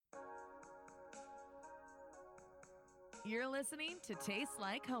You're listening to Taste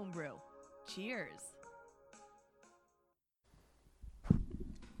Like Homebrew. Cheers.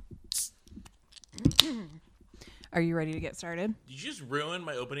 Are you ready to get started? Did you just ruin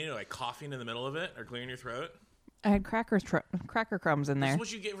my opening by coughing in the middle of it or clearing your throat? I had cracker crumbs in This there. is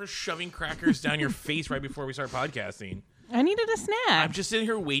what you get for shoving crackers down your face right before we start podcasting. I needed a snack. I'm just sitting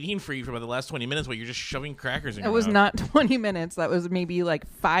here waiting for you for about the last 20 minutes while you're just shoving crackers in It your was mouth. not 20 minutes. That was maybe like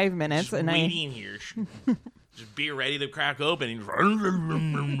 5 minutes. Just and waiting here. Just be ready to crack open.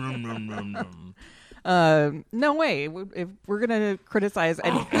 No way. If we're going to criticize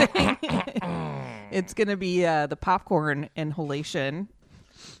anything, it's going to be the popcorn inhalation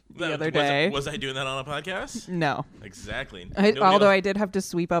the other day. Was I doing that on a podcast? No. Exactly. Although I did have to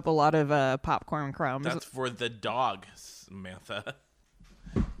sweep up a lot of popcorn crumbs. That's for the dog, Samantha.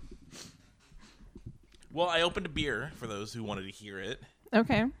 Well, I opened a beer for those who wanted to hear it.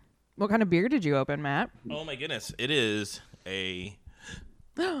 Okay. What kind of beer did you open, Matt? Oh my goodness. It is a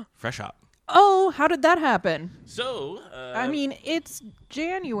Fresh Hop. Oh, how did that happen? So, I mean, it's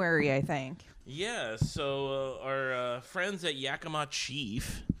January, I think. yeah, so our friends at Yakima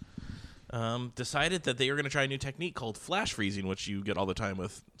Chief decided that they were going to try a new technique called flash freezing, which you get all the time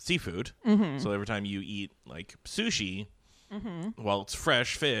with seafood. Mm-hmm. So every time you eat like sushi, while it's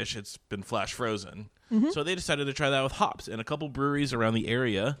fresh fish, it's been flash frozen. Mm-hmm. So they decided to try that with hops, and a couple breweries around the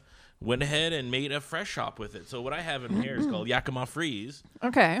area went ahead and made a fresh hop with it. So what I have in here is called Yakima Freeze.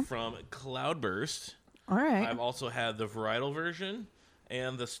 Okay. From Cloudburst. All right. I've also had the varietal version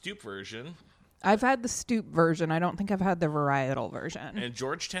and the stoop version. I've had the stoop version. I don't think I've had the varietal version. And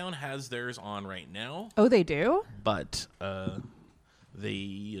Georgetown has theirs on right now. Oh, they do? But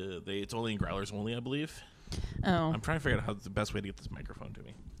it's only in growlers only, I believe. Oh. I'm trying to figure out how the best way to get this microphone to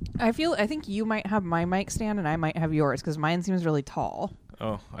me. I think you might have my mic stand and I might have yours because mine seems really tall.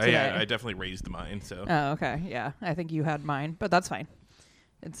 Oh, today. I definitely raised mine. So Oh, okay. Yeah. I think you had mine, but that's fine.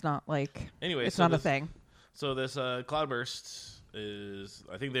 It's not like anyway, it's so not a this- thing. So this Cloudburst is,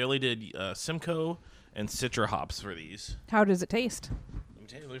 I think they only did Simcoe and Citra hops for these. How does it taste?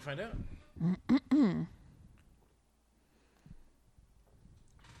 Let me find out.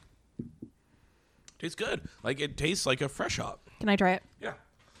 Tastes good. Like it tastes like a fresh hop. Can I try it? Yeah.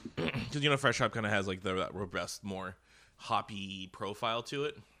 Because, fresh hop kind of has like that robust, more hoppy profile to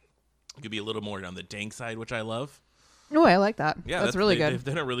it. It could be a little more on the dank side, which I love. Oh, I like that. Yeah, that's really good. They've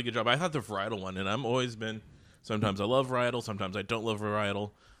done a really good job. I thought the varietal one, and I've always been, sometimes I love varietal, sometimes I don't love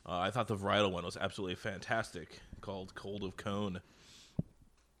varietal. I thought the varietal one was absolutely fantastic, called Cold of Cone.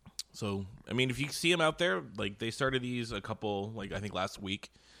 So, I mean, if you see them out there, like they started these a couple, like I think last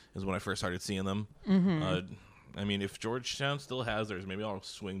week is when I first started seeing them. Mm-hmm. I mean, if Georgetown still has theirs, maybe I'll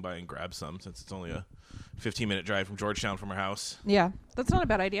swing by and grab some since it's only a 15-minute drive from Georgetown from our house. Yeah, that's not a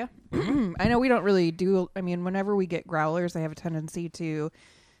bad idea. I know we don't really do. I mean, whenever we get growlers, they have a tendency to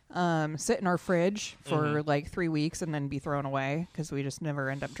sit in our fridge for like 3 weeks and then be thrown away because we just never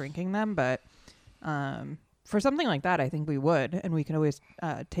end up drinking them. But for something like that, I think we would, and we can always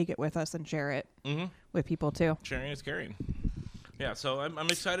take it with us and share it with people too. Sharing is caring. Yeah, so I'm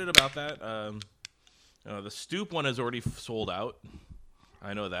excited about that. The stoop one is already sold out.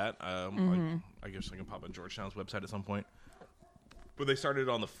 I know that. I guess I can pop on Georgetown's website at some point. But they started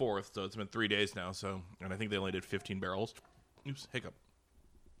on the 4th, so it's been 3 days now. And I think they only did 15 barrels. Oops, hiccup.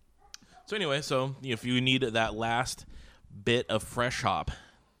 So anyway, if you need that last bit of fresh hop,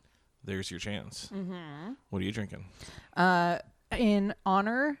 there's your chance. Mm-hmm. What are you drinking? In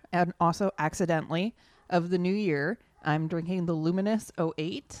honor and also accidentally of the new year, I'm drinking the Luminous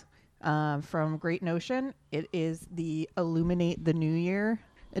 08 from Great Notion. It is the Illuminate the New Year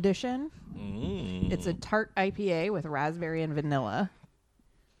edition. It's a tart IPA with raspberry and vanilla.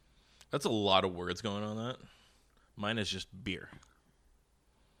 That's a lot of words going on that. Mine is just beer.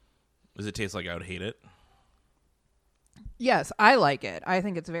 Does it taste like I would hate it? Yes, I like it. I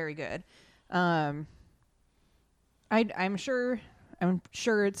think it's very good. I'm sure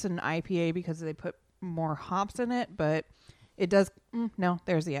it's an IPA because they put more hops in it, but it does.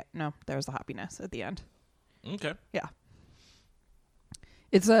 There's the hoppiness at the end. Okay. Yeah.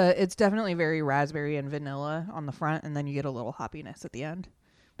 It's definitely very raspberry and vanilla on the front, and then you get a little hoppiness at the end.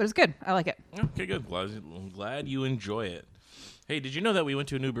 But it's good. I like it. Okay, good. I'm glad you enjoy it. Hey, did you know that we went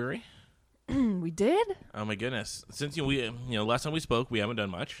to a new brewery? We did? Oh my goodness! Since last time we spoke, we haven't done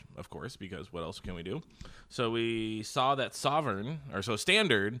much, of course, because what else can we do? So we saw that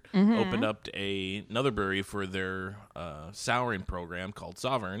Standard opened up another brewery for their souring program called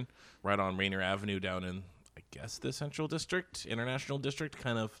Sovereign, right on Rainier Avenue down in, I guess, the Central District, International District,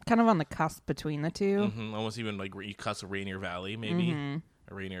 kind of on the cusp between the two. Almost even like you cuss a Rainier Valley, maybe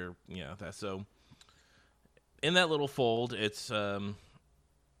a Rainier. Yeah, that's so. in that little fold, it's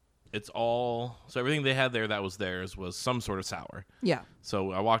all, so everything they had there that was theirs was some sort of sour. Yeah.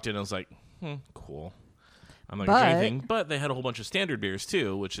 So I walked in and I was like, cool. I'm not But- going to drink anything. But they had a whole bunch of standard beers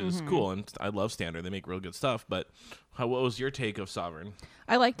too, which is cool. And I love standard. They make real good stuff. But what was your take of Sovereign?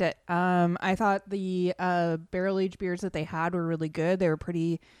 I liked it. I thought the barrel aged beers that they had were really good.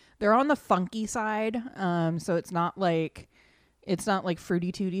 They're on the funky side. So it's not like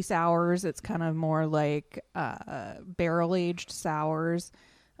fruity tooty sours. It's kind of more like barrel aged sours.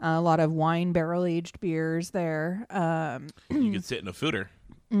 A lot of wine barrel aged beers there. You could sit in a fooder.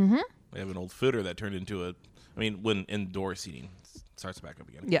 Mm-hmm. They have an old fooder that turned into when indoor seating starts back up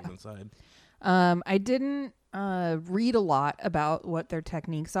again. It Yeah. goes inside. I didn't read a lot about what their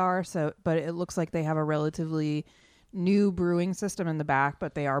techniques are, but it looks like they have a relatively new brewing system in the back,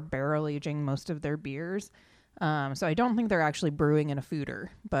 but they are barrel aging most of their beers. So I don't think they're actually brewing in a fooder,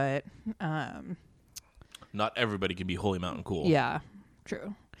 but Not everybody can be Holy Mountain cool. yeah,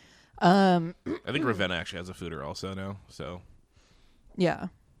 true. I think Ravenna actually has a fooder also now. So Yeah.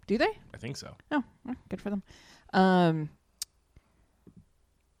 Do they? I think so. Oh, well, good for them.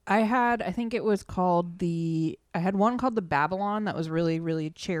 I had one called the Babylon that was really, really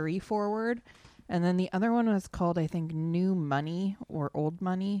cherry forward. And then the other one was called, I think, New Money or Old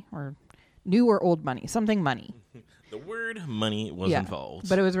Money or New or Old Money, something money. The word money was involved.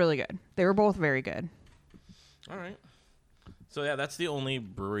 But it was really good. They were both very good. All right. So yeah, that's the only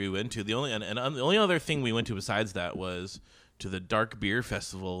brewery we went to. The only other thing we went to besides that was to the Dark Beer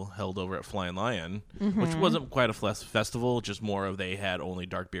Festival held over at Flying Lion, which wasn't quite a festival, just more of they had only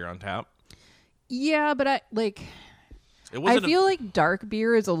dark beer on tap. Yeah, but I feel like dark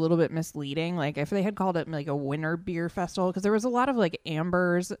beer is a little bit misleading. Like if they had called it like a winter beer festival, because there was a lot of like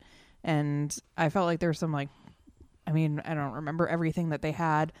ambers, and I felt like there was some I don't remember everything that they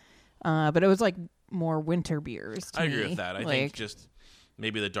had, but it was like more winter beers. To I agree me. with that. I think just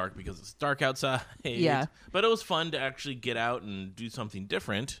maybe the dark because it's dark outside. Yeah. But it was fun to actually get out and do something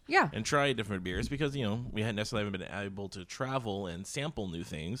different. Yeah. And try different beers because, we hadn't necessarily been able to travel and sample new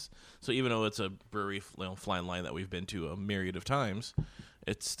things. So even though it's a brewery Flying Line that we've been to a myriad of times,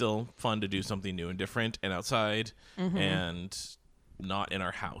 it's still fun to do something new and different and outside and not in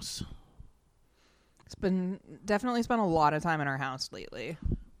our house. It's been definitely spent a lot of time in our house lately.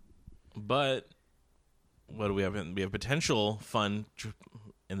 But what do we have? We have potential fun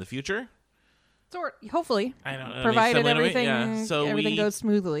in the future. Hopefully, I don't know. provided everything everything goes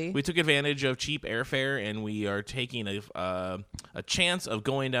smoothly. We took advantage of cheap airfare, and we are taking a chance of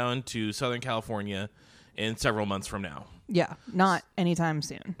going down to Southern California in several months from now. Yeah, not anytime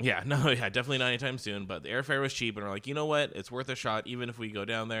soon. Yeah, definitely not anytime soon. But the airfare was cheap, and we're like, you know what? It's worth a shot, even if we go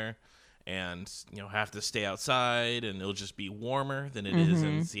down there and have to stay outside, and it'll just be warmer than it is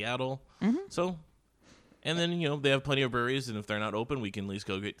in Seattle. So. And then, they have plenty of breweries, and if they're not open, we can at least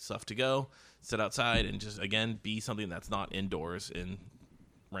go get stuff to go, sit outside, and just, again, be something that's not indoors in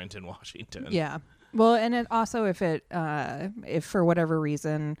Renton, Washington. Yeah. Well, and it also, if for whatever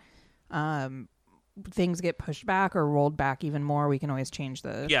reason things get pushed back or rolled back even more, we can always change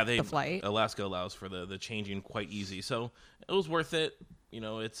the flight. Alaska allows for the changing quite easy. So it was worth it.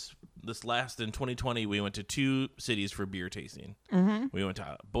 It's this last in 2020, we went to 2 cities for beer tasting. We went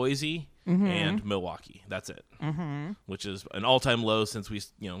to Boise and Milwaukee. That's it. Which is an all-time low since we,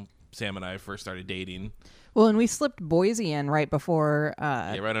 Sam and I first started dating. Well, and we slipped Boise in right before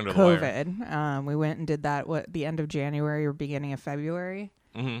right under COVID. The wire. We went and did that the end of January or beginning of February,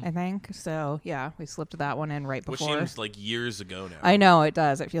 I think. So yeah, we slipped that one in right before. Which seems like years ago now. I know it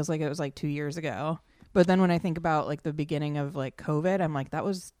does. It feels like it was like 2 years ago. But then when I think about like the beginning of like COVID, I'm like, that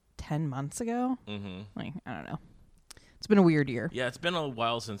was 10 months ago. Like, I don't know. It's been a weird year. Yeah, it's been a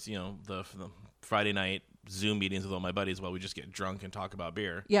while since, the Friday night Zoom meetings with all my buddies while we just get drunk and talk about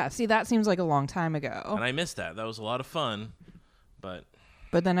beer. Yeah, see, that seems like a long time ago. And I missed that. That was a lot of fun, but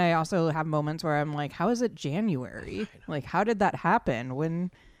then I also have moments where I'm like, how is it January? Like, how did that happen?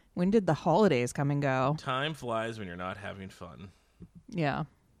 When did the holidays come and go? Time flies when you're not having fun. Yeah.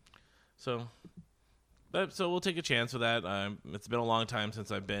 So we'll take a chance with that. It's been a long time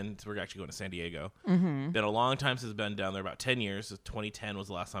since I've been. We're actually going to San Diego. Been a long time since I've been down there. About 10 years. 2010 was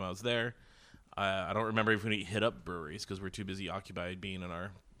the last time I was there. I don't remember if we hit up breweries because we're too busy occupied being in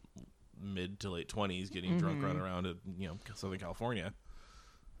our mid to late 20s, getting drunk running around at Southern California.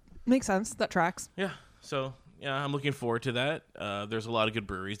 Makes sense. That tracks. Yeah. So I'm looking forward to that. There's a lot of good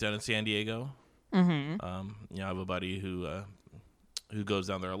breweries down in San Diego. I have a buddy who goes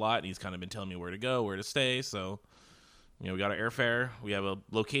down there a lot, and he's kind of been telling me where to go, where to stay. So, we got our airfare. We have a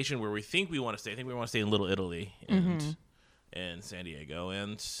location where we think we want to stay. I think we want to stay in Little Italy and in San Diego.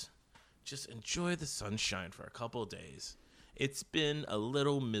 And, just enjoy the sunshine for a couple of days. It's been a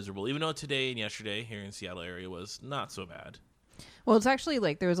little miserable, even though today and yesterday here in Seattle area was not so bad. Well, it's actually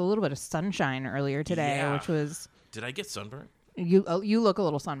like there was a little bit of sunshine earlier today, Yeah. which was Did I get sunburned? you look a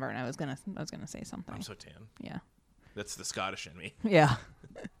little sunburned. I was gonna say something. I'm so tan. Yeah. That's the Scottish in me. Yeah.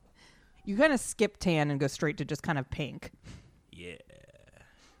 You kind of skip tan and go straight to just kind of pink, Yeah.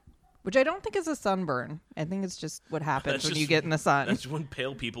 which I don't think is a sunburn. I think it's just what happens That's when just- you get in the sun. That's when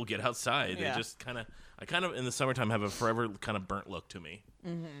pale people get outside. Yeah. They just I kind of in the summertime have a forever kind of burnt look to me.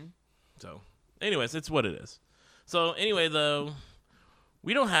 Mm-hmm. So, anyways, it's what it is. So, anyway, though,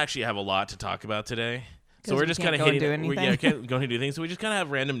 we don't actually have a lot to talk about today. So 'Cause we're we just can't kind of go and do hitting. anything. Can't go and do things. So we just kind of have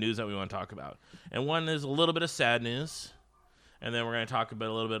random news that we want to talk about. And one is a little bit of sad news, and then we're going to talk about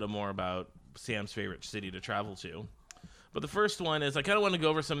a little bit more about Sam's favorite city to travel to. But the first one is I kind of want to go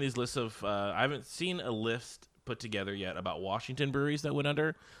over some of these lists of. I haven't seen a list put together yet about Washington breweries that went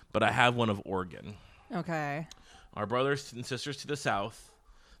under, but I have one of Oregon. Okay. Our brothers and sisters to the south,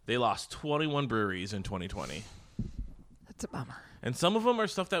 they lost 21 breweries in 2020. That's a bummer. And some of them are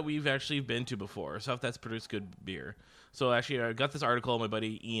stuff that we've actually been to before, stuff that's produced good beer. So actually, I got this article, my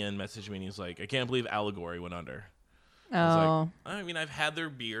buddy Ian messaged me, and he's like, I can't believe Allegory went under. I was Oh. like, I mean, I've had their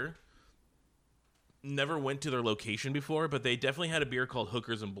beer. Never went to their location before, but they definitely had a beer called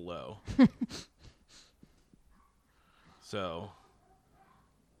Hookers and Below. So...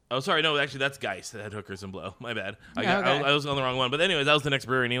 Oh, sorry. No, actually, that's Geist that had Hookers and Blow. My bad. Okay. I was on the wrong one. But anyways, that was the next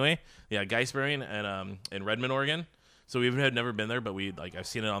brewery anyway. Yeah, Geist Brewing and in Redmond, Oregon. So we've never been there, but I've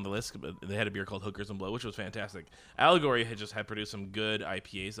seen it on the list. But they had a beer called Hookers and Blow, which was fantastic. Allegory had produced some good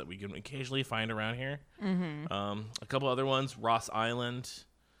IPAs that we can occasionally find around here. Mm-hmm. A couple other ones, Ross Island,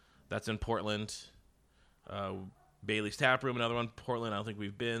 that's in Portland. Bailey's Tap Room, another one, Portland. I don't think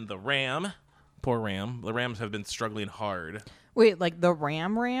we've been. The Ram, poor Ram. The Rams have been struggling hard. Wait, like the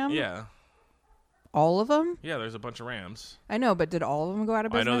Ram? Yeah. All of them? Yeah, there's a bunch of Rams. I know, but did all of them go out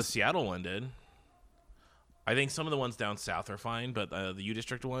of business? I know the Seattle one did. I think some of the ones down south are fine, but the U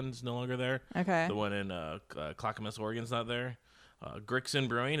District one's no longer there. Okay. The one in Clackamas, Oregon's not there. Grixon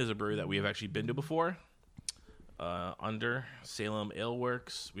Brewing is a brewery that we have actually been to before. Under Salem Ale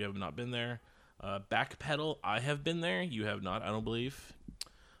Works, we have not been there. Backpedal, I have been there. You have not, I don't believe.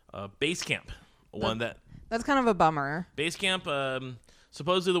 Base Camp, That's kind of a bummer. Base Camp,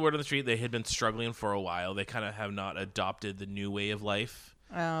 supposedly the word on the street, they had been struggling for a while. They kind of have not adopted the new way of life.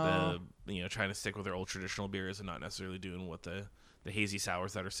 Oh. Trying to stick with their old traditional beers and not necessarily doing what the hazy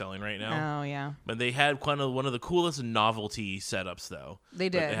sours that are selling right now. Oh, yeah. But they had one of the coolest novelty setups, though. They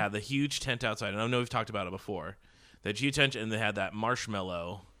But did. They had the huge tent outside. And I know we've talked about it before. That huge tent, and they had that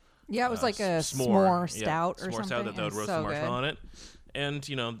marshmallow. Yeah, it was like a s'more stout or s'more something. stout that they would It was roast so the marshmallow good. on it. And,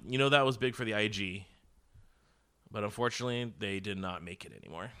 you know that was big for the IG. But unfortunately, they did not make it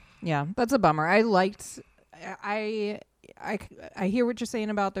anymore. Yeah, that's a bummer. I hear what you're saying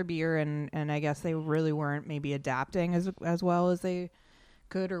about their beer, and I guess they really weren't maybe adapting as well as they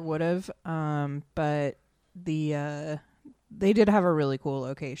could or would have. But they did have a really cool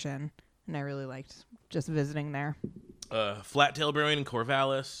location, and I really liked just visiting there. Flattail Brewing in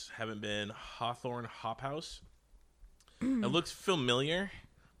Corvallis. Haven't been. Hawthorne Hop House. It looks familiar,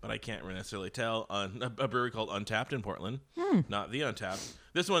 but I can't really necessarily tell. A brewery called Untapped in Portland. Not the Untapped.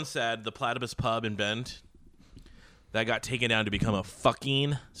 This one's sad. The Platypus Pub in Bend. That got taken down to become a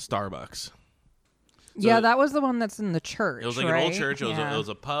fucking Starbucks. Yeah, that was the one that's in the church. It was like right? an old church. It Yeah. was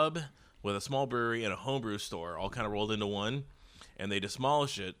a pub with a small brewery and a homebrew store all kind of rolled into one. And they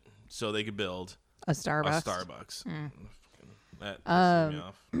demolished it so they could build a Starbucks. a Starbucks. That pissed me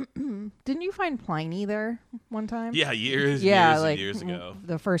off. Didn't you find Pliny there one time? Yeah, years like years ago.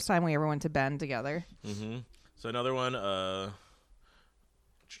 The first time we ever went to Bend together. So another one,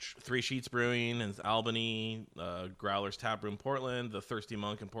 Three Sheets Brewing in Albany, Growler's Tap Room Portland, the Thirsty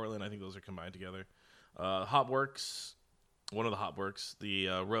Monk in Portland. I think those are combined together. Hopworks, one of the Hopworks, the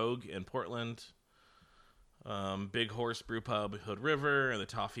Rogue in Portland, Big Horse Brew Pub, Hood River, and the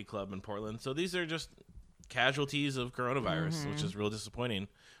Toffee Club in Portland. So these are just casualties of coronavirus, which is real disappointing.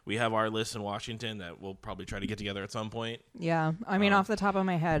 We have our list in Washington that we'll probably try to get together at some point. Yeah, I mean, off the top of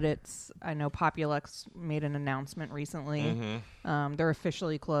my head, I know Populux made an announcement recently. They're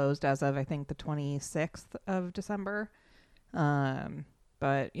officially closed as of, I think, the 26th of December.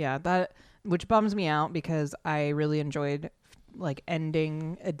 But yeah, which bums me out because I really enjoyed like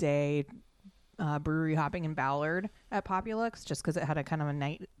ending a day brewery hopping in Ballard at Populux just because it had a kind of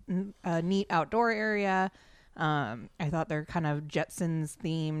a neat outdoor area. I thought their kind of Jetsons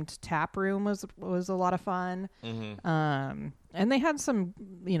themed tap room was a lot of fun. And they had some,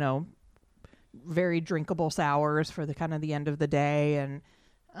 very drinkable sours for the kind of the end of the day. And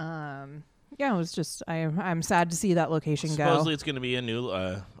Yeah, it was just I'm sad to see that location Supposedly go. it's going to be a new,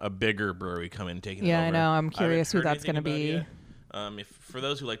 a bigger brewery coming taking it Yeah, over. I know. I'm haven't curious who heard that's anything going to about be. it yet. If for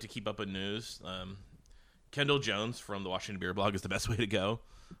those who like to keep up with news, Kendall Jones from the Washington Beer Blog is the best way to go.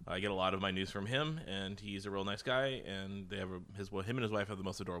 I get a lot of my news from him, and he's a real nice guy. And they have him and his wife have the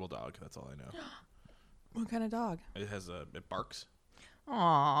most adorable dog. That's all I know. What kind of dog? It barks.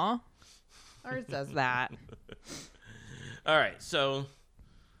 Aw. Ours does that. All right, so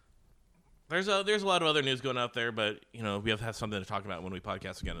there's a lot of other news going out there, but we have to have something to talk about when we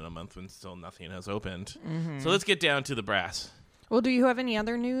podcast again in a month when still nothing has opened. So let's get down to the brass. Well, do you have any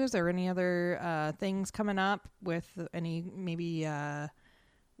other news or any other things coming up with any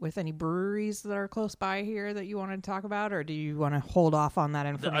with any breweries that are close by here that you want to talk about, or do you want to hold off on that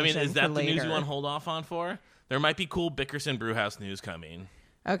information? I mean, is that for the news later? you want to hold off on for? There might be cool Bickerson Brewhouse news coming.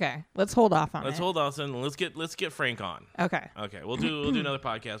 Okay, let's hold off on it. Let's hold off and let's get Frank on. Okay. Okay, we'll do another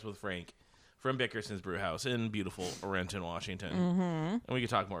podcast with Frank from Bickerson's Brewhouse in beautiful Renton, Washington, and we can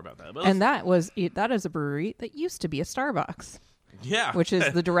talk more about that. But And that is a brewery that used to be a Starbucks, yeah, which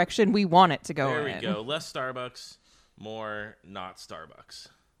is the direction we want it to go there in. we go. Less Starbucks, more not Starbucks.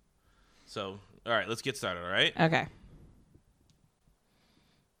 So, all right, let's get started. All right. Okay.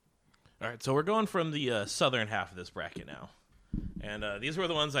 All right, so we're going from the southern half of this bracket now. And these were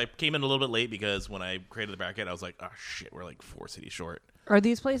the ones I came in a little bit late because when I created the bracket, I was like, oh, shit, we're like 4 cities short. Are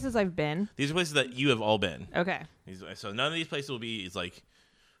these places I've been? These are places that you have all been. Okay. So none of these places will be, it's like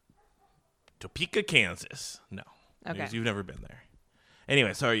Topeka, Kansas. No. Okay. Because you've never been there.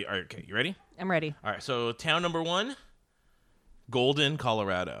 Anyway, so okay, you ready? I'm ready. All right, so town number 1, Golden,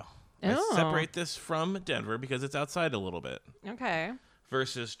 Colorado. I Oh. separate this from Denver because it's outside a little bit. Okay.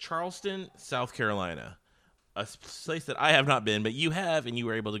 Versus Charleston, South Carolina. A place that I have not been, but you have, and you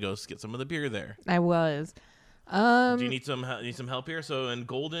were able to go get some of the beer there. I was. Do you need some help here? So in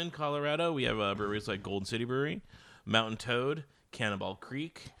Golden, Colorado, we have breweries like Golden City Brewery, Mountain Toad, Cannonball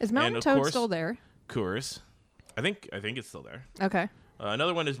Creek. Is Mountain and of Toad course, still there? Coors. I think it's still there. Okay.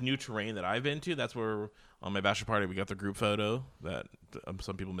 Another one is New Terrain that I've been to. That's where on my bachelor party we got the group photo that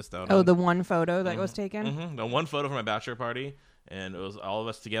some people missed out on. Oh, the one photo that was taken? Mm-hmm. The one photo from my bachelor party, and it was all of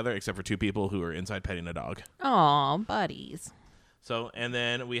us together except for 2 people who were inside petting a dog. Aw, buddies. So, and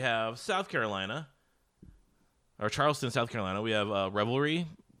then we have South Carolina, or Charleston, South Carolina. We have Revelry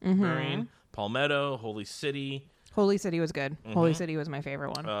Brewing, Palmetto, Holy City. Holy City was good. Holy City was my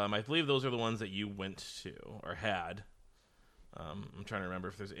favorite one. I believe those are the ones that you went to or had. I'm trying to remember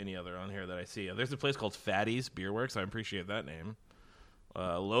if there's any other on here that I see. There's a place called Fatty's Beer Works. I appreciate that name.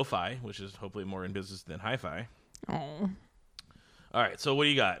 Lo-Fi, which is hopefully more in business than Hi-Fi. Oh. All right, so what do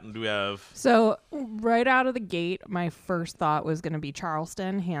you got? Do we have... So right out of the gate, my first thought was going to be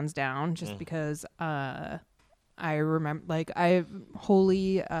Charleston, hands down, just because I remember, like,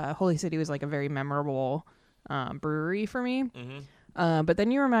 Holy City was like a very memorable brewery for me. But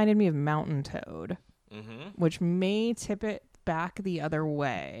then you reminded me of Mountain Toad, which may tip it back the other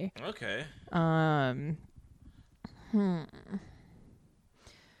way. Okay.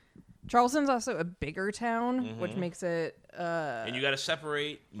 Charleston's also a bigger town, which makes it And you got to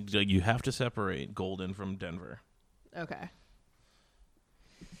separate... You have to separate Golden from Denver. okay.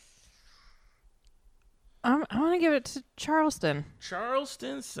 I want to give it to Charleston.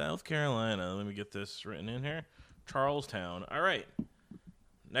 Charleston, South Carolina. Let me get this written in here. Charlestown. All right.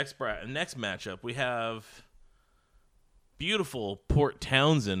 Next matchup, we have beautiful Port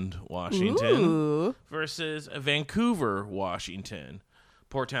Townsend, Washington, Ooh. versus Vancouver, Washington.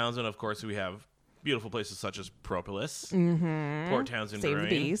 Port Townsend, of course, we have beautiful places such as Propolis, Port Townsend Save the Brewing,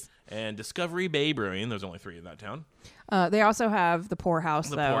 bees. and Discovery Bay Brewing. There's only 3 in that town. They also have the Poorhouse,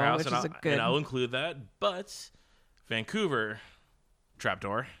 The though, Poorhouse, which and is a good. and I'll include that. But Vancouver,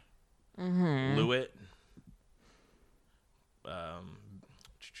 Trapdoor, Lewitt,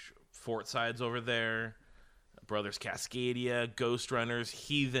 Fort Sides over there, Brothers Cascadia, Ghost Runners,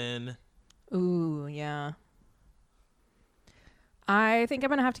 Heathen. Ooh, yeah. I think I'm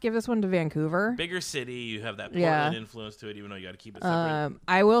gonna have to give this one to Vancouver. Bigger city, you have that Portland Yeah. influence to it, even though you got to keep it separate.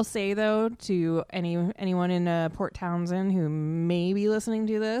 I will say though to anyone in Port Townsend who may be listening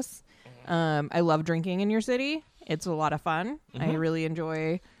to this, I love drinking in your city. It's a lot of fun. I really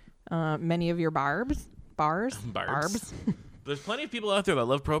enjoy many of your bars. There's plenty of people out there that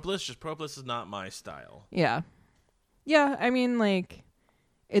love Propolis. Just Propolis is not my style. Yeah. I mean, like,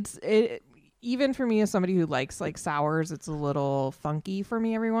 it even for me as somebody who likes like sours, it's a little funky for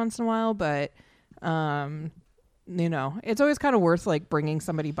me every once in a while. But it's always kind of worth like bringing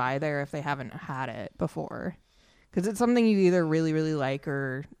somebody by there if they haven't had it before, because it's something you either really really like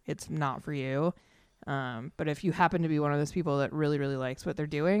or it's not for you. But if you happen to be one of those people that really, really likes what they're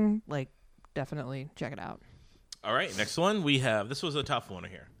doing, like, definitely check it out. All right, next one we have. This was a tough one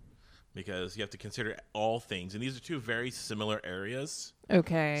here because you have to consider all things, and these are two very similar areas.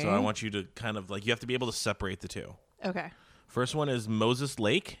 Okay. So I want you to kind of like you have to be able to separate the two. Okay. First one is Moses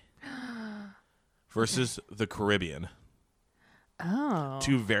Lake versus the Caribbean. Oh.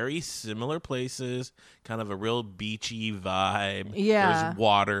 Two very similar places, kind of a real beachy vibe. Yeah. There's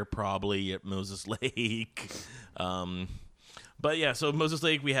water probably at Moses Lake. But yeah, so Moses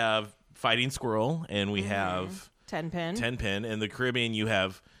Lake we have Fighting Squirrel and we have 10 pin. 10 pin. In the Caribbean you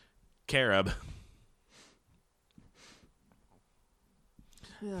have Carib.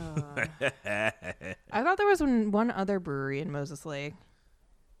 I thought there was one other brewery in Moses Lake.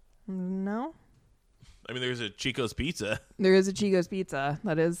 No? I mean, there's a Chico's Pizza. There is a Chico's Pizza.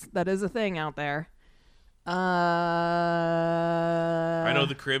 That is a thing out there. I know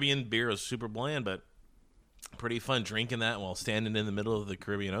the Caribbean beer is super bland, but pretty fun drinking that while standing in the middle of the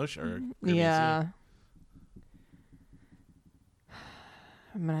Caribbean Ocean. Or Caribbean Yeah. Sea.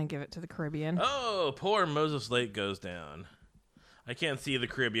 I'm going to give it to the Caribbean. Oh, poor Moses Lake goes down. I can't see the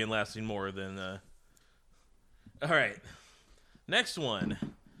Caribbean lasting more than... All right. Next one.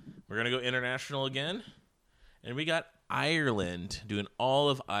 We're going to go international again. And we got Ireland, doing all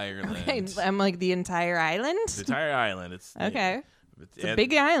of Ireland. Okay, I'm like the entire island? The entire island. It's Okay. It's a and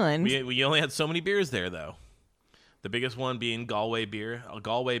big island. we only had so many beers there, though. The biggest one being Galway beer.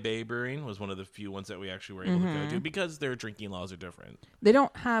 Galway Bay Brewing was one of the few ones that we actually were able to go to because their drinking laws are different. They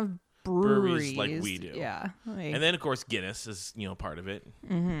don't have breweries like we do. Yeah. Like, And then, of course, Guinness is part of it.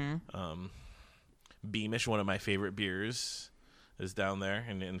 Beamish, one of my favorite beers, is down there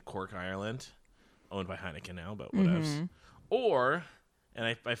in Cork, Ireland, owned by Heineken now, but whatevs. Or, and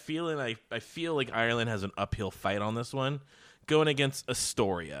I feel like Ireland has an uphill fight on this one, going against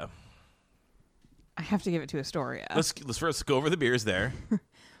Astoria. I have to give it to Astoria. Let's first go over the beers there.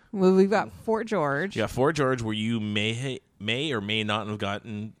 Well, we've got Fort George. You got Fort George, where you may or may not have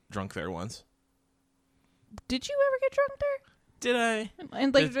gotten drunk there once. Did you ever get drunk there? Did I?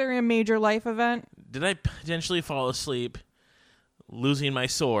 And like during a major life event? Did I potentially fall asleep, losing my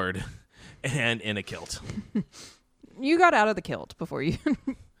sword, and in a kilt? You got out of the kilt before you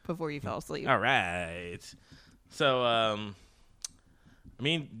fell asleep. All right. So, I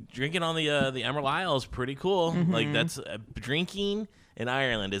mean, drinking on the Emerald Isle is pretty cool. Like that's drinking in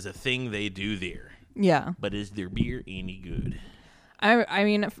Ireland is a thing they do there. Yeah. But is their beer any good? I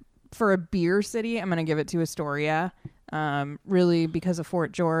mean, for a beer city, I'm going to give it to Astoria. Really because of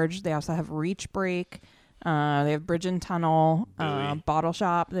Fort George. They also have Reach Break. They have Bridge and Tunnel, Bottle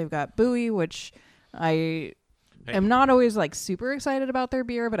Shop. They've got Bowie, which I am not always like super excited about their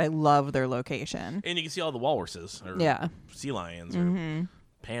beer, but I love their location. And you can see all the walruses or sea lions or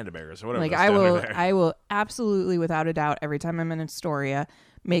panda bears or whatever. Like I will absolutely, without a doubt, every time I'm in Astoria,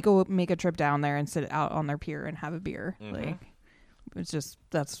 make a trip down there and sit out on their pier and have a beer. Like it's just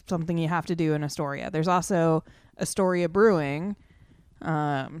that's something you have to do in Astoria. There's also Astoria Brewing.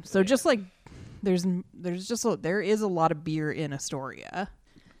 So just like there is a lot of beer in Astoria.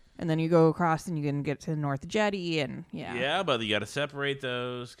 And then you go across and you can get to North Jetty and Yeah, but you got to separate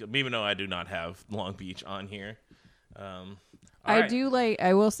those. Even though I do not have Long Beach on here.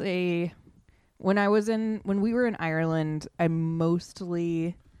 I will say when we were in Ireland, I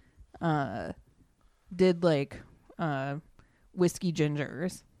mostly did like whiskey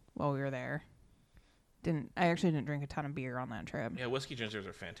gingers while we were there. I actually didn't drink a ton of beer on that trip. Yeah, whiskey gingers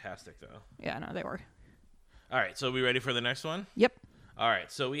are fantastic though. Yeah, no, they were. All right, so we ready for the next one? Yep. All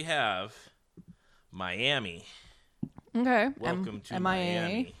right, so we have Miami. Okay. Welcome to MIA.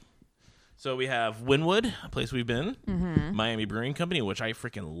 Miami. So we have Wynwood, a place we've been. Miami Brewing Company, which I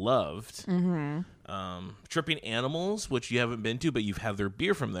freaking loved. Tripping Animals, which you haven't been to, but you've had their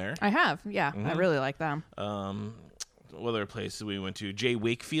beer from there. I have. Yeah, I really like them. What other place we went to? J.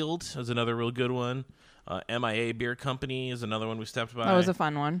 Wakefield is another real good one. MIA Beer Company is another one we stepped by. That was a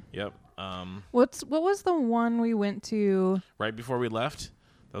fun one. Yep. What was the one we went to? Right before we left,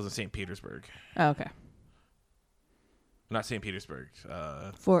 that was in St. Petersburg. Oh, okay. Not St. Petersburg.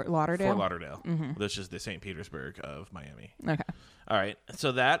 Fort Lauderdale? Fort Lauderdale. That's just the St. Petersburg of Miami. Okay. All right.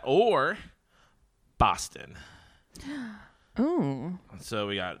 So that or Boston. Ooh. So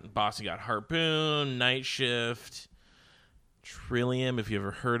we got Boston, got Harpoon, Night Shift, Trillium, if you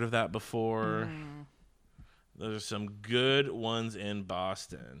ever heard of that before. Those are some good ones in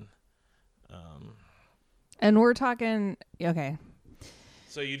Boston. And we're talking, okay.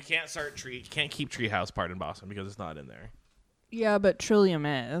 So you can't keep Treehouse part in Boston because it's not in there. Yeah, but Trillium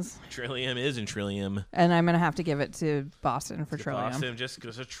is. Trillium is in Trillium. And I'm going to have to give it to Boston for Trillium. Boston just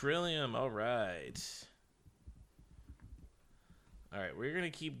goes to Trillium. All right. All right, we're going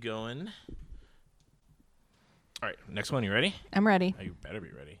to keep going. All right, next one. You ready? I'm ready. Oh, you better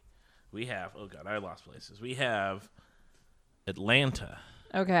be ready. We have, oh God, I lost places. We have Atlanta.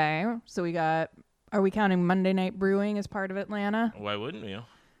 Okay, so we got, are we counting Monday Night Brewing as part of Atlanta? Why wouldn't you?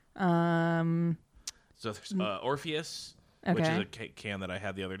 So there's Orpheus, which is a can that I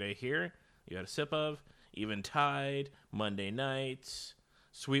had the other day here. You had a sip of. Even Tide, Monday Nights,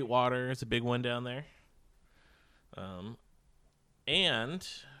 Sweetwater is a big one down there.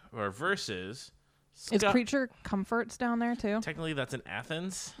 Versus... Is Creature Comforts down there too? Technically, that's in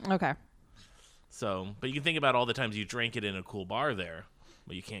Athens. Okay. So, but you can think about all the times you drank it in a cool bar there,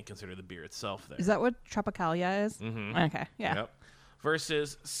 but you can't consider the beer itself there. Is that what Tropicalia is? Mm-hmm. Okay, yeah. Yep.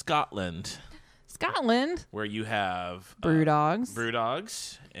 Versus Scotland, where you have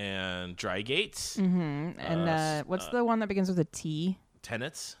Brewdogs and Drygates. Mm-hmm. And what's the one that begins with a T?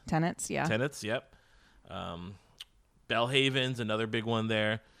 Tenets, yeah. Tenets, yep. Bellhaven's another big one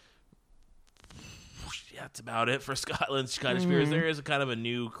there. Yeah, that's about it for Scotland. Scottish beers. There is a kind of a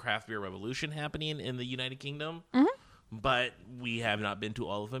new craft beer revolution happening in the United Kingdom, but we have not been to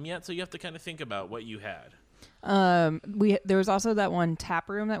all of them yet. So you have to kind of think about what you had. There was also that one tap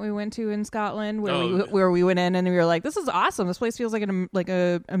room that we went to in Scotland where we went in and we were like, "This is awesome. This place feels like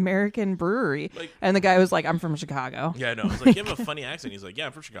a American brewery." And the guy was like, "I'm from Chicago." Yeah, no, I was like, "You have a funny accent." He's like, "Yeah,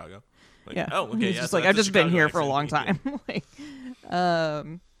 I'm from Chicago." Like, yeah. Oh, okay. He's yeah, just so like, "I've just been here accent. for a long time."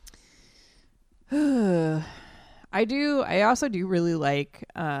 I also do really like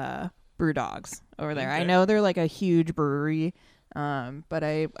Brewdogs over there. Okay. I know they're like a huge brewery, but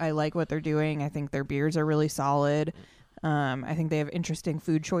I like what they're doing. I think their beers are really solid. I think they have interesting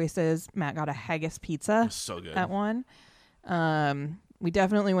food choices. Matt got a haggis pizza So good. at one. We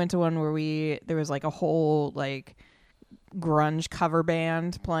definitely went to one where there was like a whole like grunge cover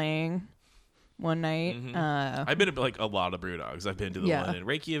band playing one night. I've been to like a lot of Brewdogs. I've been to the one in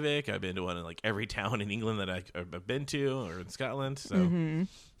Reykjavik. I've been to one in like every town in England that I've been to, or in Scotland. So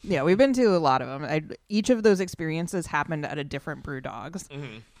yeah, we've been to a lot of them. Each of those experiences happened at a different Brewdogs.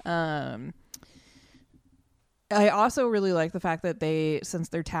 I also really like the fact that since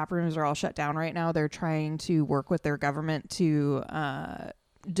their tap rooms are all shut down right now, they're trying to work with their government to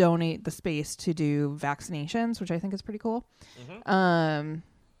donate the space to do vaccinations, which I think is pretty cool.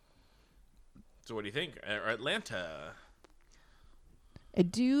 So what do you think? Atlanta. I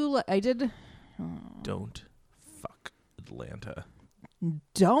did. Don't fuck Atlanta.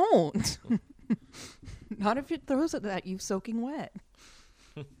 Don't. Not if it throws it at you soaking wet.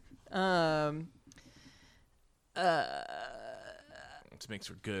 This makes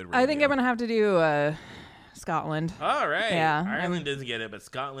for good radio. I think I'm gonna have to do Scotland. All right. Yeah, Ireland doesn't get it, but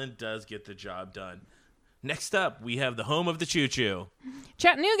Scotland does get the job done. Next up, we have the home of the choo-choo.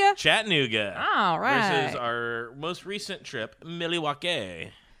 Chattanooga. All right. Versus our most recent trip,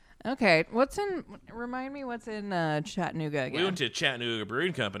 Milwaukee. Okay. Remind me what's in Chattanooga again. We went to Chattanooga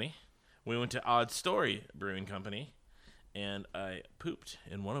Brewing Company. We went to Odd Story Brewing Company. And I pooped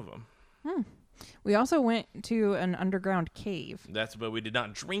in one of them. We also went to an underground cave. But we did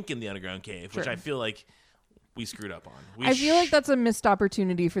not drink in the underground cave, which I feel like we screwed up on. I feel like that's a missed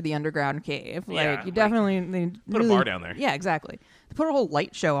opportunity for the underground cave. Like, you definitely put a bar down there. Yeah, exactly. They put a whole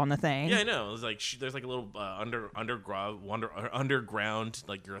light show on the thing. Yeah, I know. It was like there's like a little underground,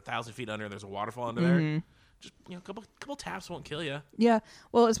 like you're 1,000 feet under. There's a waterfall under there. Just a couple taps won't kill you. Yeah,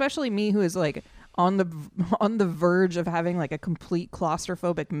 well, especially me who is like on the verge of having like a complete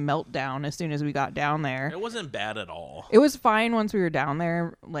claustrophobic meltdown as soon as we got down there. It wasn't bad at all. It was fine once we were down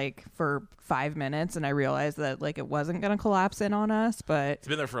there, like for 5 minutes, and I realized that like it wasn't gonna collapse in on us. But it's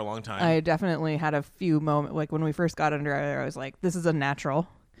been there for a long time. I definitely had a few moments, like when we first got under there, I was like, "This is unnatural."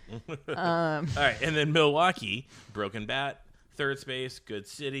 All right, and then Milwaukee, Broken Bat, Third Space, Good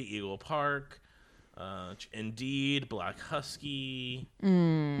City, Eagle Park. Indeed, Black Husky,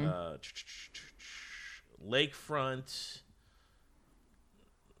 Lakefront.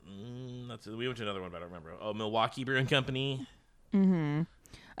 We went to another one, but I don't remember. Oh, Milwaukee Brewing Company. I'm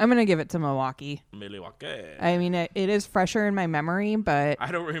gonna give it to Milwaukee. I mean, it is fresher in my memory, but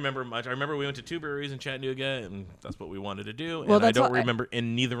I don't remember much. I remember we went to 2 breweries in Chattanooga, and that's what we wanted to do. Well, and I don't remember,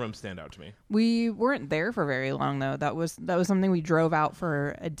 and neither of them stand out to me. We weren't there for very long, though. That was something we drove out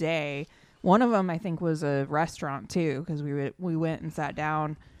for a day. One of them, I think, was a restaurant too, because we went and sat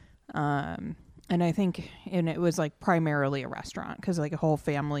down, and it was like primarily a restaurant because like a whole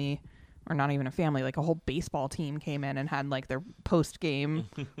family, or not even a family, like a whole baseball team came in and had like their post game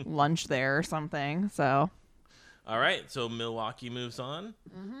lunch there or something. So, All right, so Milwaukee moves on.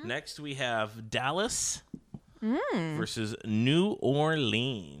 Next, we have Dallas versus New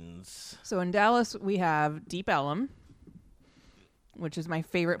Orleans. So in Dallas, we have Deep Ellum, which is my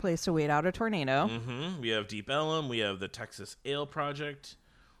favorite place to wait out a tornado. We have Deep Ellum. We have the Texas Ale Project.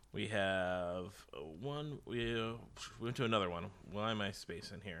 We have we went to another one. Why am I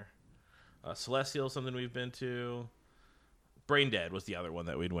spacing here? Celestial, something we've been to. Brain Dead was the other one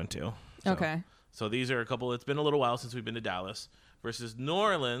that we'd went to. So, Okay. So these are a couple. It's been a little while since we've been to Dallas versus New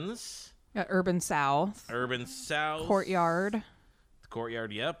Orleans. Got Urban South. Urban South. Courtyard.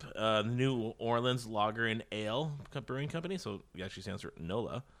 Courtyard, yep. New Orleans Lager and Ale Brewing Company. So it actually stands for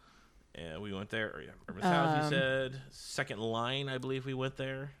NOLA. And we went there. Urban South, you said. Second Line, I believe we went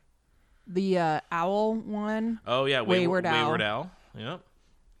there. The Owl one. Oh, yeah. Wayward Owl. Wayward Owl. Yep.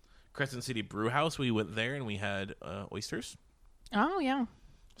 Crescent City Brew House. We went there and we had oysters. Oh, yeah.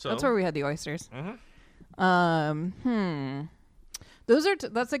 So That's where we had the oysters. Mhm.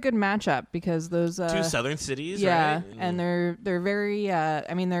 That's a good matchup because those two southern cities, yeah, right? and they're very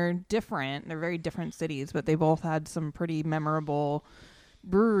I mean they're different. They're very different cities, but they both had some pretty memorable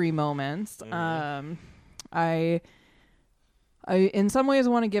brewery moments. I in some ways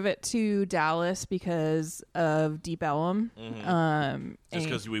want to give it to Dallas because of Deep Ellum. Just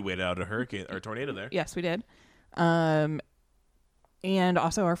because we waited out a hurricane or a tornado there. Yes, we did. And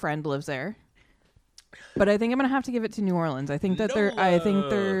also our friend lives there. But I think I'm gonna have to give it to New Orleans. I think that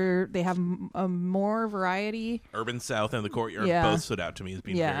they have a more variety. Urban South and the Courtyard both stood out to me as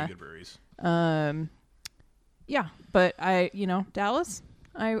being very good breweries. Yeah, but Dallas,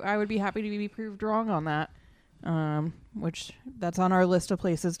 I would be happy to be proved wrong on that. Which that's on our list of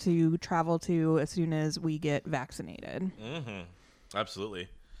places to travel to as soon as we get vaccinated. Absolutely.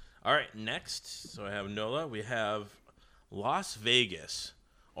 All right, next. So I have NOLA. We have Las Vegas,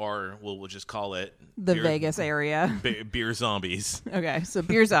 or we'll just call it the Vegas area. Beer Zombies. Okay, so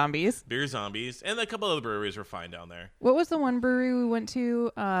Beer Zombies. Beer Zombies, and a couple other breweries were fine down there. What was the one brewery we went to?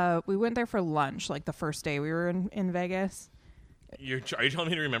 We went there for lunch, like the first day we were in Vegas. Are you telling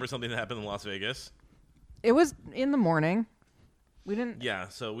me to remember something that happened in Las Vegas? It was in the morning. We didn't. Yeah,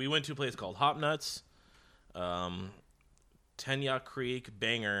 so we went to a place called Hop Nuts, Tenya Creek,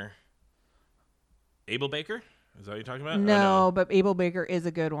 Banger, Abel Baker. Is that what you're talking about? No, but Abel Baker is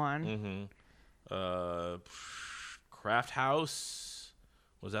a good one. Craft House.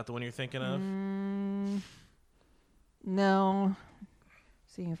 Was that the one you're thinking of? No.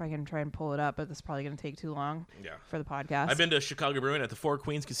 Seeing if I can try and pull it up, but this is probably going to take too long for the podcast. I've been to Chicago Brewing at the Four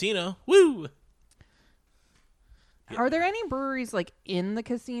Queens Casino. Woo! Are there any breweries like in the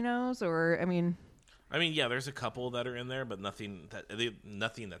casinos, or I mean, yeah, there's a couple that are in there, but nothing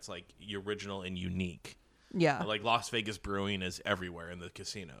that's like original and unique. Yeah, like Las Vegas Brewing is everywhere in the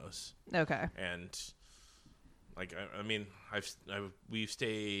casinos. Okay, and like we've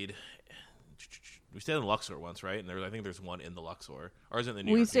stayed in Luxor once, right? And I think there's one in the Luxor, or is it in the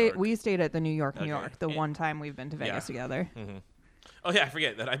New York? We stayed at the New York, the one time we've been to Vegas together. Oh, yeah, I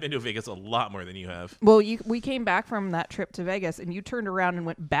forget that I've been to Vegas a lot more than you have. Well, we came back from that trip to Vegas, and you turned around and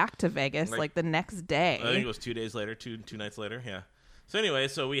went back to Vegas like the next day. I think it was 2 days later, two nights later, yeah. So anyway,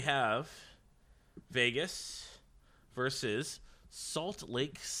 so we have Vegas versus Salt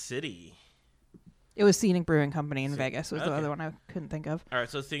Lake City. It was Scenic Brewing Company in Vegas was the other one I couldn't think of. All right,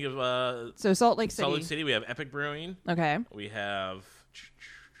 so let's think of... so Salt Lake City. Salt Lake City, we have Epic Brewing. Okay. We have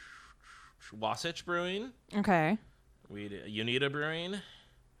Wasatch Brewing. Okay. We had Unita Brewing,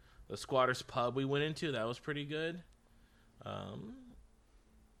 the Squatters Pub we went into. That was pretty good.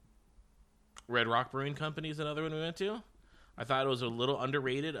 Red Rock Brewing Company is another one we went to. I thought it was a little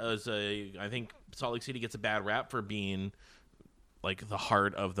underrated. I think Salt Lake City gets a bad rap for being like the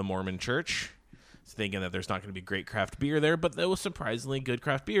heart of the Mormon Church. Thinking that there's not going to be great craft beer there, but that was surprisingly good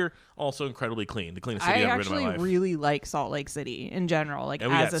craft beer. Also incredibly clean. The cleanest city I've ever been in my life. I actually really like Salt Lake City in general, like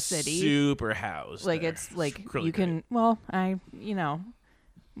and as a city. Super housed. Like there. it's like it's really you can. great. Well,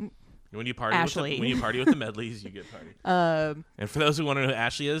 when you party Ashley. when you party with the Medleys, you get party. And for those who want to know who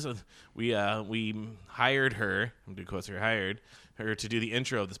Ashley is, we hired her. I'm doing quotes here. Hired her to do the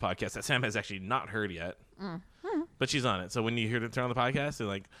intro of this podcast that Sam has actually not heard yet, but she's on it. So when you hear her turn on the podcast, they're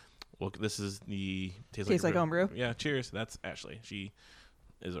like, well, this is the Tastes Like Homebrew. Yeah, cheers. That's Ashley. She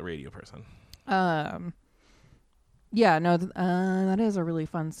is a radio person. Yeah, no, that is a really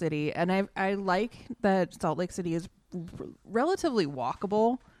fun city, and I like that Salt Lake City is relatively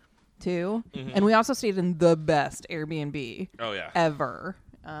walkable too. And we also stayed in the best Airbnb. Oh yeah, ever.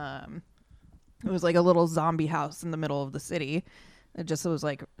 It was like a little zombie house in the middle of the city. It just was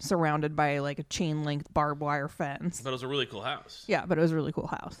like surrounded by like a chain link barbed wire fence. But it was a really cool house. Yeah, but it was a really cool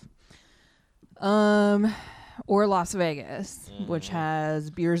house. or Las Vegas, which has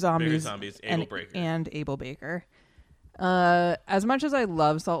Beer Zombies, Able Breaker. and Able Baker. As much as I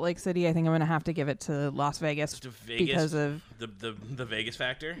love Salt Lake City, I think I'm going to have to give it to Las Vegas, because of the Vegas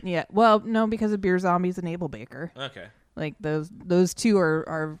factor. Yeah, well, no, because of Beer Zombies and Able Baker. Okay. Like those two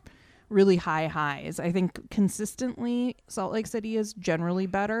are really high highs. I think consistently Salt Lake City is generally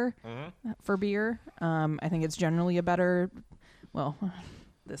better for beer. I think it's generally a better. Well,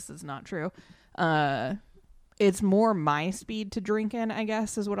 this is not true. It's more my speed to drink in, I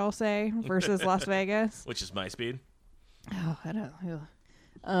guess, is what I'll say, versus Las Vegas. Which is my speed. Oh, I don't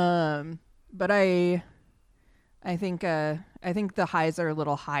know. But I think the highs are a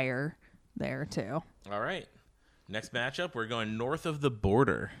little higher there too. All right. Next matchup, we're going north of the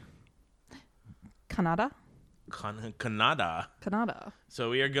border. Canada. Canada. So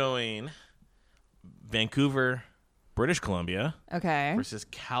we are going Vancouver, British Columbia. Okay. Versus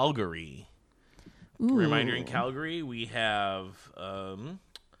Calgary. Ooh. Reminder, in Calgary, we have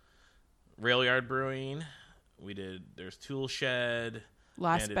Rail Yard Brewing. There's Tool Shed.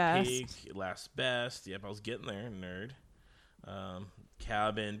 Last Banded Best. Pig, Last Best. Yep, I was getting there, nerd.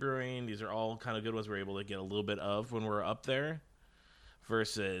 Cabin Brewing. These are all kind of good ones we're able to get a little bit of when we're up there.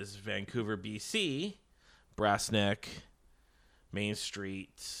 Versus Vancouver, BC, Brass Neck, Main Street,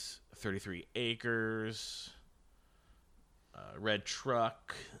 33 Acres, Red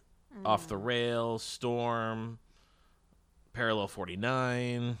Truck, Off the Rails, Storm, Parallel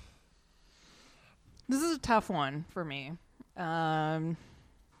 49. This is a tough one for me. To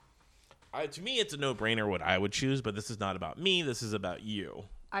me, it's a no-brainer what I would choose, but this is not about me. This is about you.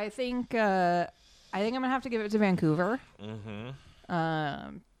 I think I'm gonna have to give it to Vancouver.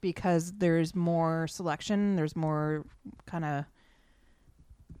 Because there's more selection. There's more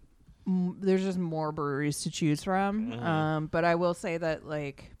there's just more breweries to choose from. But I will say that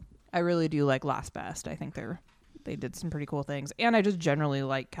I really do like Last Best. I think they did some pretty cool things, and I just generally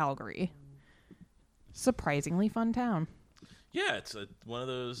like Calgary. Surprisingly fun town. Yeah, it's one of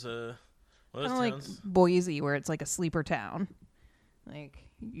those Kind of towns. like Boise, where it's like a sleeper town. Like,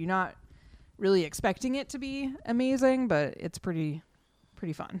 you're not really expecting it to be amazing, but it's pretty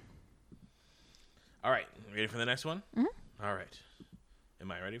fun. All right, ready for the next one? All right.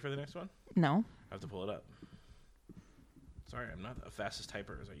 Am I ready for the next one? No. I have to pull it up. Sorry, I'm not the fastest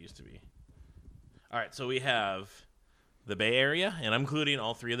typer as I used to be. All right, so we have the Bay Area, and I'm including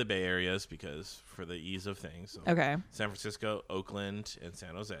all three of the Bay Areas because for the ease of things. So Okay. San Francisco, Oakland, and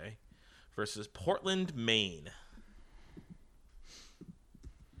San Jose versus Portland, Maine.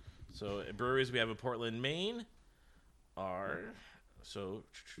 So breweries we have in Portland, Maine are oh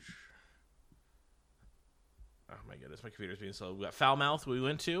my goodness, my computer's being slow. We got Foulmouth we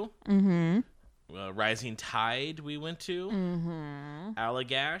went to. Rising Tide we went to.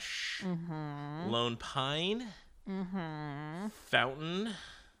 Allagash. Lone Pine. Fountain.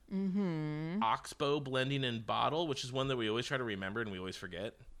 Oxbow Blending and Bottle, which is one that we always try to remember and we always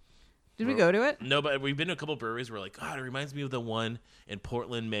forget. Did we go to it? No, but we've been to a couple breweries where we're like, God, it reminds me of the one in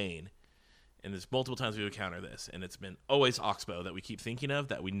Portland, Maine. And there's multiple times we encounter this, and it's been always Oxbow that we keep thinking of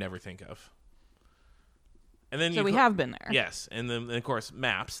that we never think of. And then So we have been there. Yes, and then of course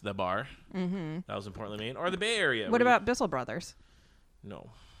Maps, the bar. That was in Portland, Maine, or the Bay Area. What about Bissell Brothers?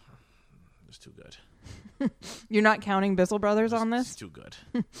 No, it's too good. You're not counting Bissell Brothers on It's this? too good.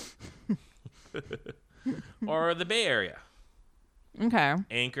 Or the Bay Area. Okay.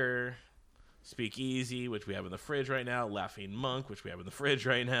 Anchor, Speakeasy, which we have in the fridge right now. Laughing Monk, which we have in the fridge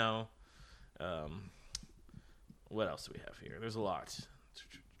right now. What else do we have here? There's a lot.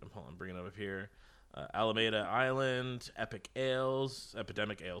 I'm bringing it up here. Alameda Island,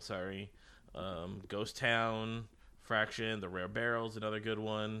 Epidemic Ale, sorry. Ghost Town, Fraction, The Rare Barrels, another good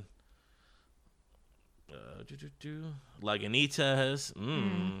one. Lagunitas.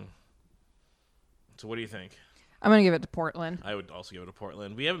 So what do you think? I'm going to give it to Portland. I would also give it to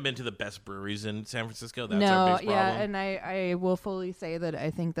Portland. We haven't been to the best breweries in San Francisco. That's No, our big problem. yeah, and I will fully say that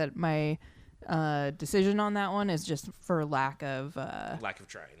I think that my decision on that one is just for lack of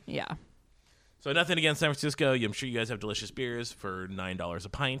trying. Yeah. So nothing against San Francisco. I'm sure you guys have delicious beers for $9 a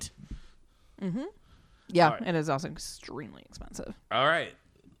pint. Yeah, All right. it is also extremely expensive. All right.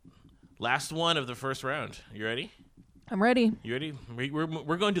 Last one of the first round. You ready? I'm ready. You ready?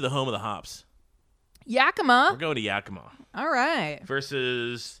 We're going to the home of the hops. Yakima. We're going to Yakima All right.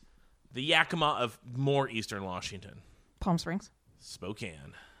 versus the Yakima of more Eastern Washington, Palm Springs.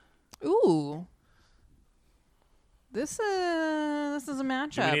 Spokane. Ooh. This is a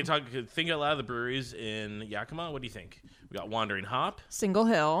matchup. Do we need to think out loud of the breweries in Yakima? What do you think? We got Wandering Hop, Single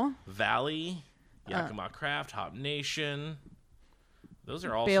Hill. Valley, Yakima Craft, Hop Nation, Those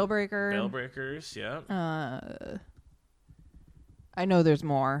are all Bailbreaker. Bailbreakers, yeah. I know there's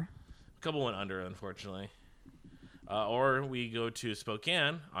more. A couple went under, unfortunately. Or we go to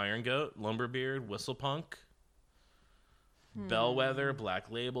Spokane, Iron Goat, Lumberbeard, Whistlepunk, Bellwether, Black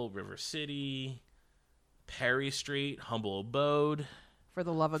Label, River City, Perry Street, Humble Abode, For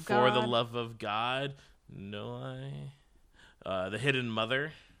the Love of For God. the Love of God, No Lie, The Hidden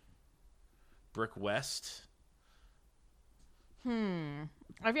Mother, Brick West. I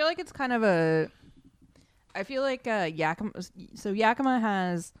feel like it's kind of a... I feel like Yakima... So Yakima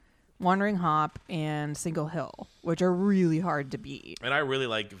has Wandering Hop and Single Hill, which are really hard to beat. And I really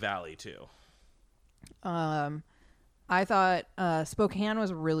like Valley, too. I thought Spokane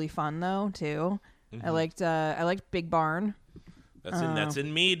was really fun, though, too. Mm-hmm. I liked Big Barn. That's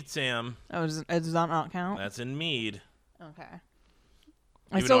in Mead, Sam. Oh, does that not count? That's in Mead. Okay.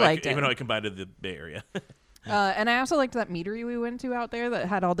 I still liked it. Even though I combined it with the Bay Area. And I also liked that meadery we went to out there that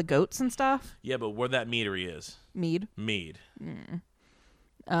had all the goats and stuff. Yeah, but where that meadery is. Mead. Mead.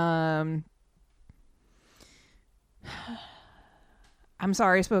 I'm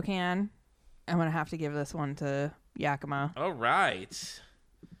sorry, Spokane. I'm going to have to give this one to Yakima. All right.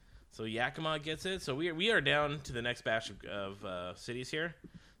 So Yakima gets it. So we are down to the next batch of cities here.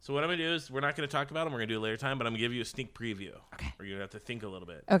 So what I'm going to do is we're not going to talk about them. We're going to do it later time, but I'm going to give you a sneak preview. Okay. Or you're going to have to think a little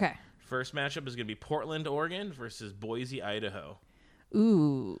bit. Okay. First matchup is going to be Portland, Oregon versus Boise, Idaho.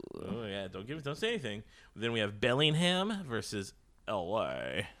 Ooh. Oh, yeah. Don't say anything. Then we have Bellingham versus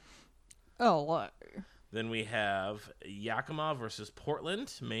LA. Oh, what? Then we have Yakima versus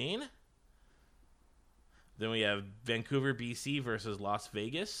Portland, Maine. Then we have Vancouver, BC versus Las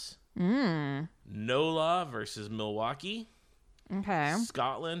Vegas. NOLA versus Milwaukee. Okay.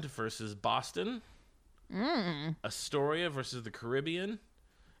 Scotland versus Boston. Astoria versus the Caribbean.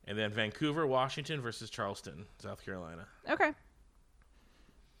 And then Vancouver, Washington versus Charleston, South Carolina. Okay.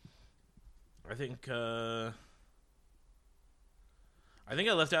 I think I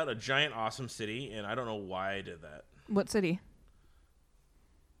left out a giant awesome city, and I don't know why I did that. What city?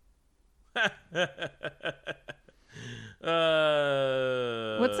 What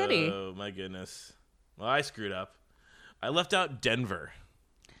city? Oh, my goodness. Well, I screwed up. I left out Denver.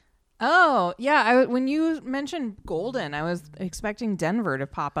 Oh, yeah. When you mentioned Golden, I was expecting Denver to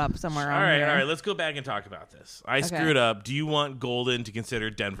pop up somewhere All on right, here. all right. Let's go back and talk about this. I screwed up. Do you want Golden to consider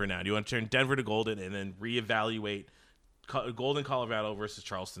Denver now? Do you want to turn Denver to Golden and then reevaluate Golden, Colorado versus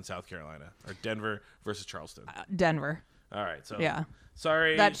Charleston, South Carolina? Or Denver versus Charleston? Denver. All right. So Yeah.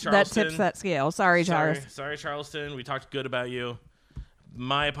 sorry, That Charleston. tips that scale. Sorry, Charles. Sorry, Charleston. We talked good about you.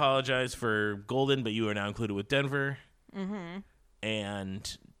 My apologize for Golden, but you are now included with Denver. Mm-hmm.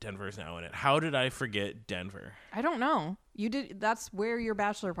 And Denver is now in it. How did I forget Denver? I don't know. You did. That's where your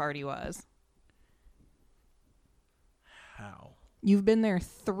bachelor party was. How? You've been there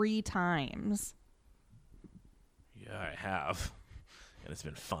 3 times. Yeah, I have. And it's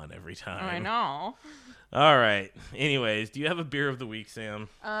been fun every time. I know. All right. Anyways, do you have a beer of the week, Sam?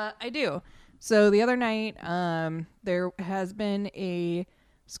 I do. So the other night, there has been a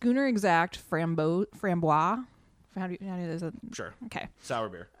Schooner Exact Framboise. How do you is it? Sure. Okay. Sour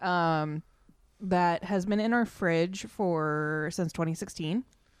beer. That has been in our fridge since 2016.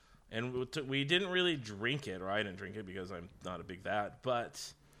 And we didn't really drink it, or I didn't drink it because I'm not a big that,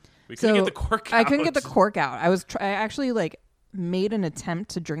 but we couldn't get the cork out. I couldn't get the cork out. I actually made an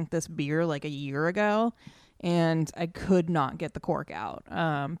attempt to drink this beer a year ago, and I could not get the cork out.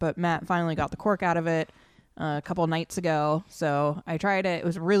 But Matt finally got the cork out of it a couple nights ago, so I tried it. It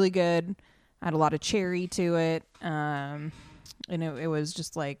was really good. Had a lot of cherry to it, and it was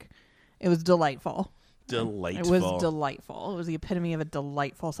just it was delightful. Delightful. It was delightful. It was the epitome of a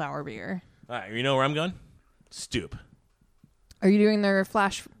delightful sour beer. All right, you know where I'm going? Stoop. Are you doing their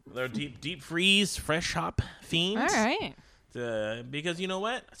flash? Their deep freeze fresh hop fiend. All right. Because you know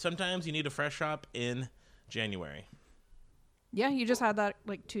what? Sometimes you need a fresh hop in January. Yeah, you just had that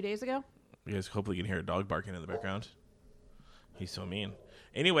 2 days ago. You guys hopefully can hear a dog barking in the background. He's so mean.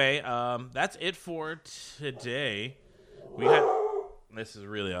 Anyway, that's it for today. This is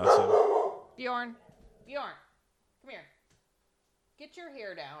really awesome. Bjorn, come here. Get your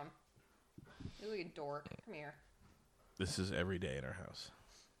hair down. You dork. Come here. This is every day in our house.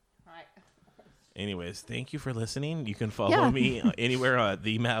 Hi. Anyways, thank you for listening. You can follow me anywhere at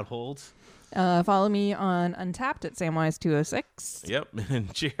the Matt Holds. Follow me on Untapped at Samwise206. Yep.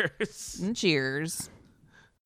 And cheers. And cheers.